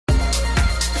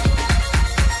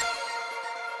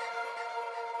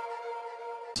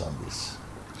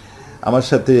আমার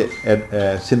সাথে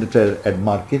senator add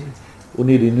মার্কেন,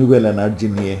 উনি রিনিউয়েবল এনার্জি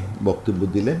নিয়ে বক্তব্য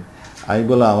দিলেন। আমি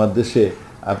বললাম আমার দেশে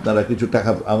আপনারা কিছু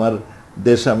টাকা, আমার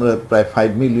দেশ আমরা প্রায়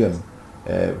 5 মিলিয়ন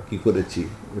কি করেছি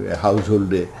হাউস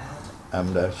হোল্ডে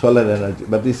আমরা solar energy,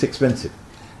 but it's expensive,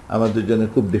 আমাদের জন্য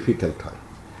খুব ডিফিকাল্ট হয়।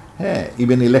 হ্যাঁ,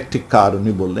 ইভেন ইলেকট্রিক কার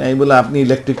উনি বললেন। আমি বললাম আপনি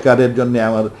ইলেকট্রিক কারের জন্য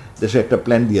আমার দেশে একটা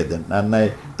প্ল্যান দিয়ে দেন, আর নয়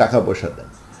টাকা পয়সা দেন,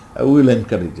 উইল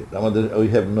এনকারেজ ইট, আমাদের উই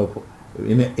হ্যাভ নো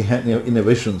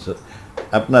ইনোভেশনস,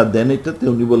 আপনার দেন এটাতে।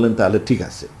 উনি বললেন তাহলে ঠিক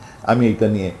আছে, আমি এটা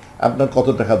নিয়ে, আপনার কত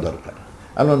টাকা দরকার?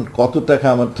 আমার কত টাকা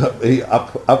আমার এই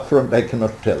upfront I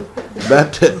cannot tell,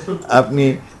 but আপনি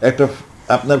একটা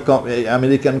আপনার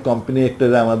আমেরিকান কোম্পানি একটা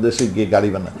আমার দেশে গিয়ে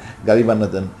গাড়ি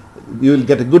বানাতেন, you will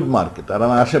get a good market. আর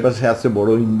আমার আশেপাশে আছে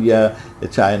বড় ইন্ডিয়া,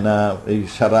 চায়না, এই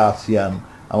সারা আসিয়ান,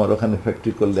 আমার ওখানে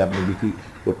ফ্যাক্টরি করলে আপনি বিক্রি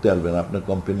করতে পারবেন, আপনার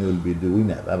company will be the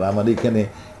winner. আর আমার এখানে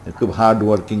খুব hard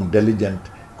working, diligent,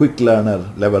 quick learner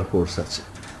labour force আছে,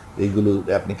 এইগুলো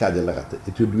আপনি কাজে লাগাতে,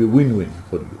 it will be win win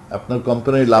for you, আপনার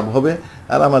কোম্পানির লাভ হবে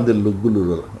আর আমাদের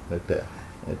লোকগুলোরও একটা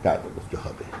কাজ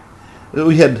হবে।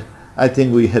 I think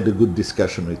we had a good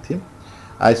discussion with him.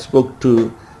 I spoke to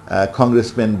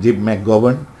Congressman Jim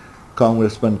McGovern,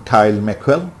 Congressman Kyle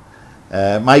McCall,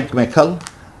 Mike McCall,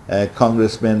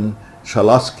 Congressman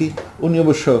Shalosky, উনি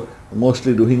অবশ্য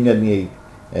মোস্টলি রোহিঙ্গা নিয়েই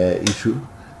ইস্যু,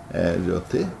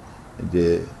 যাতে যে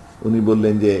উনি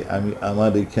বললেন যে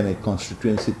আমার এখানে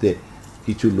কনস্টিটুয়েন্সিতে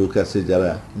কিছু লোক আছে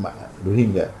যারা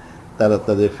রোহিঙ্গা, তারা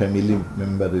তাদের ফ্যামিলি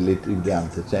মেম্বার রিলেটিভকে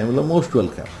আনতে চায়। আমি বললাম মোস্ট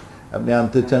ওয়েলকাম, আপনি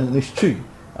আনতে চান নিশ্চয়ই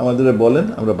আমাদের বলেন,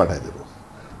 আমরা পাঠাই দেব।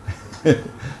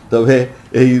 তবে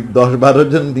এই 10-12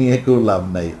 জন নিয়ে কেউ লাভ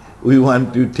নাই। We want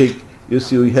to take, you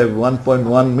C we have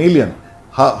 1.1 million,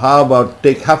 how about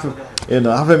take half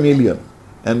a million,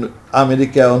 and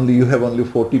America you have only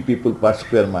 40 people per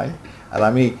square mile, আর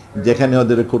আমি যেখানে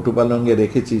ওদের কোটুপালঙ্গে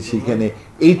রেখেছি সেখানে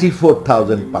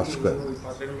 84,000 per square mile,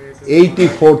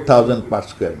 84,000 per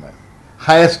square mile,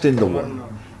 highest in the world.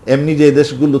 এমনি যে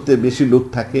দেশগুলোতে বেশি লোক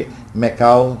থাকে,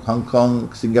 ম্যাকাও, হংকং,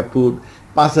 সিঙ্গাপুর,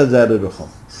 5,000 এরকম,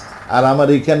 আর আমার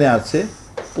এখানে আছে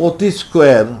প্রতি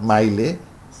স্কোয়ার মাইলে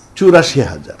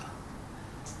 84,000।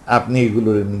 আপনি এগুলো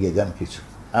নিয়ে যান কিছু,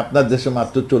 আপনার দেশে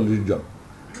মাত্র 40 জন,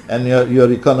 and your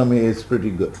economy is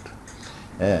pretty good.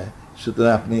 হ্যাঁ,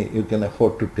 সুতরাং আপনি you can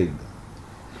afford to take them.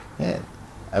 হ্যাঁ,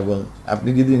 এবং আপনি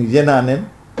যদি নিজে না আনেন,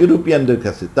 ইউরোপিয়ানদের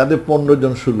কাছে তাদের 15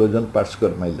 জন 16 জন পার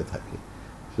স্কোয়ার মাইলে থাকে।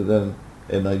 সুতরাং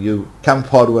you come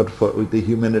forward with a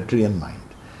humanitarian mind,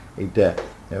 এটা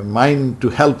মাইন্ড টু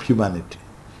হেল্প হিউম্যানিটি।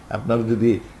 আপনার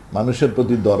যদি মানুষের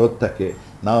প্রতি দরদ থাকে,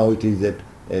 নাও it is a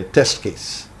test case,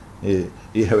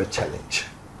 you have a challenge.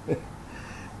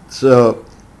 So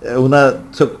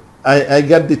I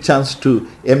get the chance to,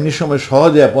 এমনি সময়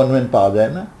সহজে অ্যাপয়েন্টমেন্ট পাওয়া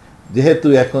যায় না, যেহেতু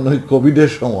এখন ওই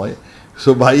কোভিডের সময়, সো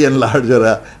বাই অ্যান্ড লার্জ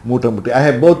যারা মোটামুটি, I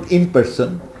have both in person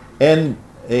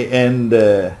and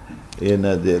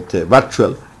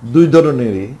virtual, দুই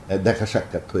ধরনেরই দেখা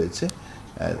সাক্ষাৎ হয়েছে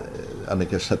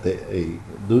অনেকের সাথে, এই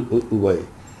উভয়।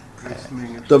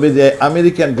 তবে যে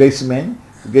আমেরিকান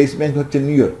গ্রেসম্যান হচ্ছে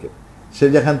নিউ ইয়র্কে, সে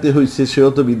যেখান থেকে হয়েছে, সেও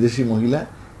তো বিদেশি মহিলা,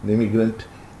 ইমিগ্রেন্ট।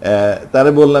 তারা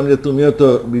বললাম যে তুমিও তো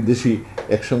বিদেশি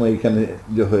একসময় এখানে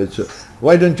যে হয়েছ,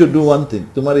 why don't you do one thing,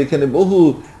 তোমার এখানে বহু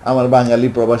আমার বাঙালি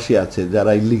প্রবাসী আছে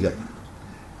যারা ইলিগাল,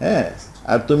 হ্যাঁ,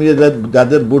 আর তুমি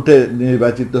যাদের ভোটে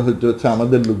নির্বাচিত হতে হচ্ছে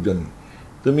আমাদের লোকজনই,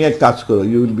 তুমি এক কাজ করো,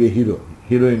 ইউ উইল বি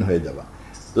হিরোইন হয়ে যাবা,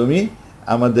 তুমি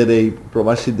আমাদের এই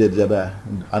প্রবাসীদের যারা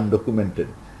আনডকুমেন্টেড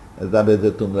তাদের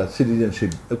যে তোমরা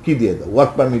সিটিজেনশিপ কি দিয়ে দাও,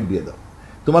 ওয়ার্ক পারমিট দিয়ে দাও,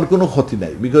 তোমার কোনো ক্ষতি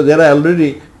নাই, বিকজ এরা অলরেডি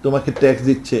তোমাকে ট্যাক্স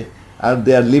দিচ্ছে, আর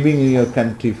দে আর living in your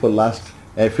country for last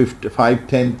 5,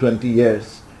 10, 20 years,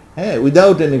 হ্যাঁ,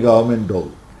 উইদাউট এনি গভর্নমেন্ট ডোল,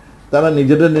 তারা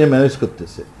নিজেদের নিয়ে ম্যানেজ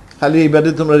করতেছে। খালি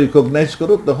এইবারে তোমরা রিকগনাইজ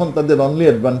করো, তখন তাদের অনলি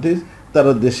অ্যাডভান্টেজ,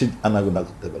 তারা দেশে আনাগোনা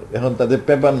করতে পারে। এখন তাদের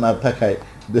পেপার না থাকায়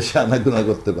দেশে আনাগোনা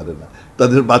করতে পারে না,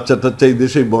 তাদের বাচ্চা টাচ্চা এই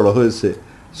দেশেই বড় হয়েছে।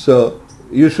 So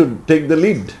you should take the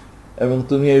lead. এবং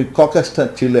তুমি এই ককাসটা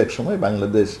ছিল এক সময়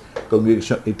বাংলাদেশ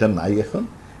কংগ্রেগেশন, এটা নাই এখন,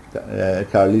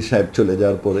 কার্লি সাহেব চলে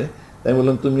যাওয়ার পরে, তাই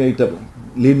বললাম তুমি এইটা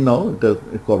লিড নাও, এটা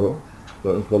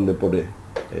করলে পরে,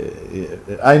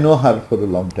 I know her for a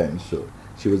long time, so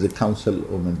she was A council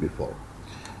women before,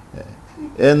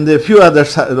 and a few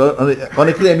others,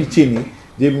 অনেকেই আমি চিনি।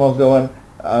 যে মকওয়ান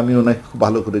আমি ওনাকে খুব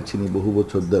ভালো করে চিনি বহু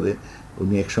বছর ধরে,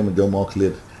 উনি একসময়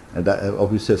জমকলের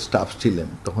অফিসের স্টাফ ছিলেন,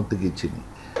 তখন থেকেই চিনি।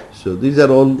 So these are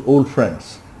all old friends,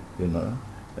 YONO,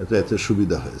 এতে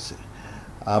সুবিধা হয়েছে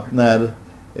আপনার।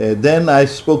 Then I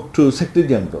spoke to secretary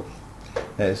general.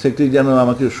 Secretary general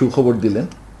আমাকে সুখবর দিলেন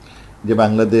যে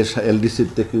বাংলাদেশ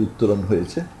এলডিসির থেকে উত্তরণ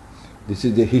হয়েছে। This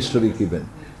is a historic event.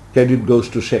 Credit goes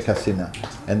to Sheikh Hasina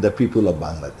and the people of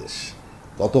Bangladesh.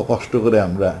 কত কষ্ট করে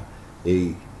আমরা এই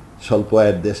স্বল্প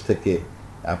আয়ের দেশ থেকে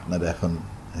আপনার এখন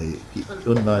এই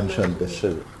উন্নয়নশীল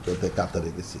দেশের সাথে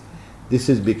কাতারে গেছি। This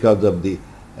is because of the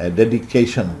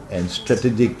dedication and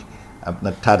strategic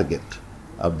আপনার target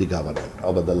of the government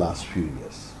over the last few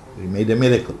years. We made a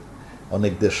miracle.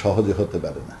 অনেক দেশ সহজে হতে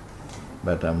পারে না,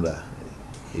 বাট আমরা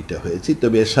এটা হয়েছি।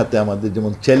 তবে এর সাথে আমাদের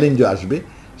যেমন চ্যালেঞ্জও আসবে,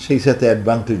 সেই সাথে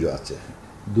অ্যাডভান্টেজও আছে,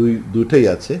 দুটাই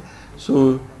আছে। সো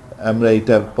আমরা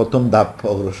এটা প্রথম ধাপ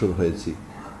অগ্রসর হয়েছি,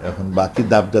 এখন বাকি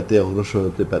ধাপ যাতে অগ্রসর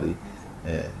হতে পারি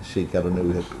সেই কারণে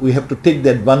we have to take the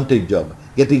advantage of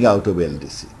getting out of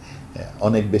LDC.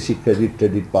 অনেক বেশি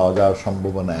ক্রেডিট পাওয়া যাওয়ার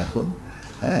সম্ভাবনা এখন,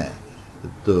 হ্যাঁ,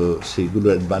 তো সেইগুলো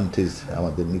অ্যাডভান্টেজ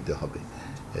আমাদের নিতে হবে।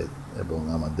 এবং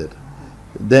আমাদের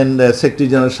দেন সেক্রেটারি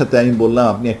জেনারেলের সাথে আমি বললাম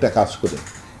আপনি একটা কাজ করেন,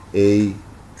 এই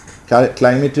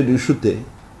ক্লাইমেটের ইস্যুতে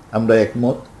আমরা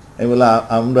একমত। আমি বললাম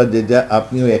আমরা যে যা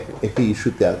আপনিও একই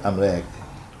ইস্যুতে আমরা এক,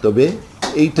 তবে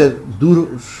এইটা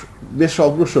বেশ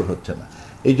অগ্রসর হচ্ছে না,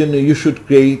 এই জন্য you should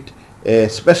create a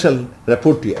special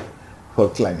রেপোর্টিয়ার for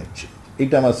climate change.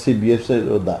 এটা আমার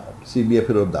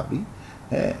সিবিএফেরও দাবি,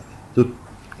 হ্যাঁ। তো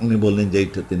উনি বললেন যে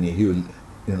এইটাতে নিয়ে he will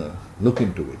look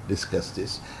into it, discuss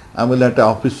this. আমি বললাম একটা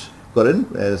অফিস করেন,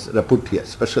 রেপোর্টিয়ার,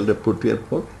 স্পেশাল রেপোর্টিয়ার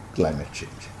ফর ক্লাইমেট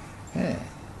চেঞ্জ, হ্যাঁ।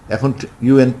 এখন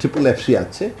UNFFC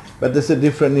আছে, but that's a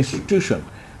different institution,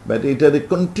 but এটার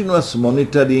কন্টিনিউয়াস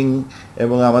মনিটরিং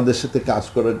এবং আমাদের সাথে কাজ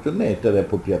করার জন্য এটা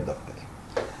রেপোর্টিয়ার দরকার।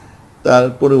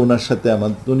 তারপরে ওনার সাথে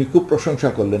উনি খুব প্রশংসা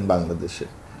করলেন বাংলাদেশে,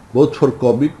 বোথ ফর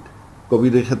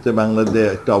কোভিডের ক্ষেত্রে বাংলাদেশ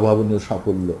একটা অভাবনীয়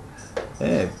সাফল্য,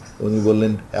 হ্যাঁ। উনি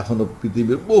বললেন এখনও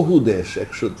পৃথিবীর বহু দেশ,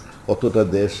 100 কতটা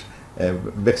দেশ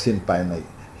ভ্যাকসিন পায় নাই,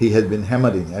 হি হ্যাজ বিন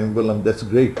হ্যামারিং। আমি বললাম দ্যাটস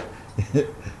গ্রেট,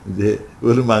 যে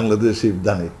বলে বাংলাদেশ ইভ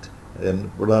ডান ইট।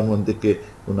 প্রধানমন্ত্রীকে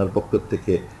ওনার পক্ষ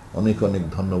থেকে অনেক অনেক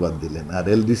ধন্যবাদ দিলেন, আর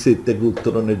এলডিসি থেকে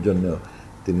উত্তরণের জন্য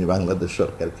তিনি বাংলাদেশ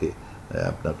সরকারকে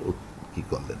আপনার কী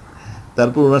করলেন।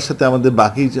 তারপর ওনার সাথে আমাদের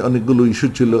বাকি অনেকগুলো ইস্যু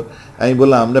ছিল। আমি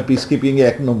বললাম আমরা পিস কিপিংয়ে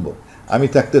 1 নম্বর, আমি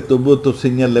থাকতে তবুও তো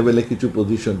সিনিয়র লেভেলে কিছু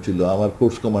পজিশন ছিল, আমার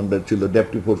ফোর্স কমান্ডার ছিল,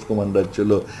 ডেপুটি ফোর্স কমান্ডার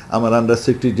ছিল, আমার আন্ডার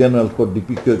সেক্রেটারি জেনারেল ফর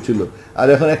ডিপিকেও ছিল, আর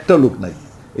এখন একটা লোক নাই।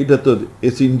 এটা তো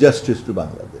ইটস ইনজাস্টিস টু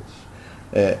বাংলাদেশ।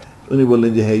 উনি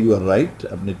বললেন যে হ্যাঁ ইউ আর রাইট,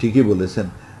 আপনি ঠিকই বলেছেন,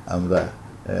 আমরা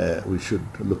উই শুড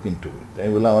লুক ইনটু ইট।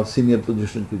 আমি বললাম আমার সিনিয়র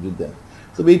পজিশন কিছু দেন।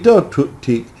 তবে এটাও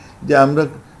ঠিক যে আমরা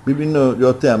বিভিন্ন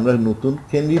যতে আমরা নতুন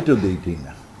ক্যান্ডিডেটও দিই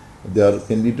না, দেওয়ার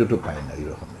ক্যান্ডিডেটও পাই না এই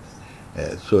রকমের।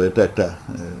 সো এটা একটা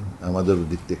আমাদের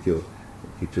দিক থেকেও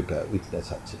কিছুটা উইকনেস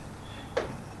আছে।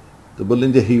 তো বললেন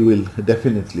যে হি উইল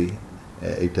ডেফিনেটলি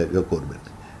এইটা করবেন,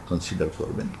 কনসিডার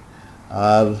করবেন।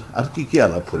 আর কি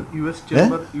আলাপ হল?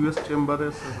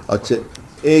 আচ্ছা,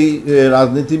 এই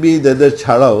রাজনীতিবিদ এদের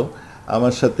ছাড়াও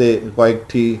আমার সাথে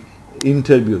কয়েকটি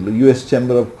ইন্টারভিউ হলো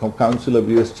council of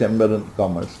US chamber of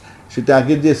commerce, সেটা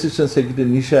আগের যে অ্যাসিস্ট্যান্ট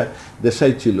সেক্রেটারি নিশা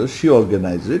দেশাই ছিল, শি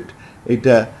অর্গানাইজ ইট।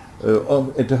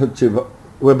 এটা হচ্ছে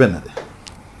ওয়েবিনারে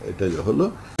এটা হলো।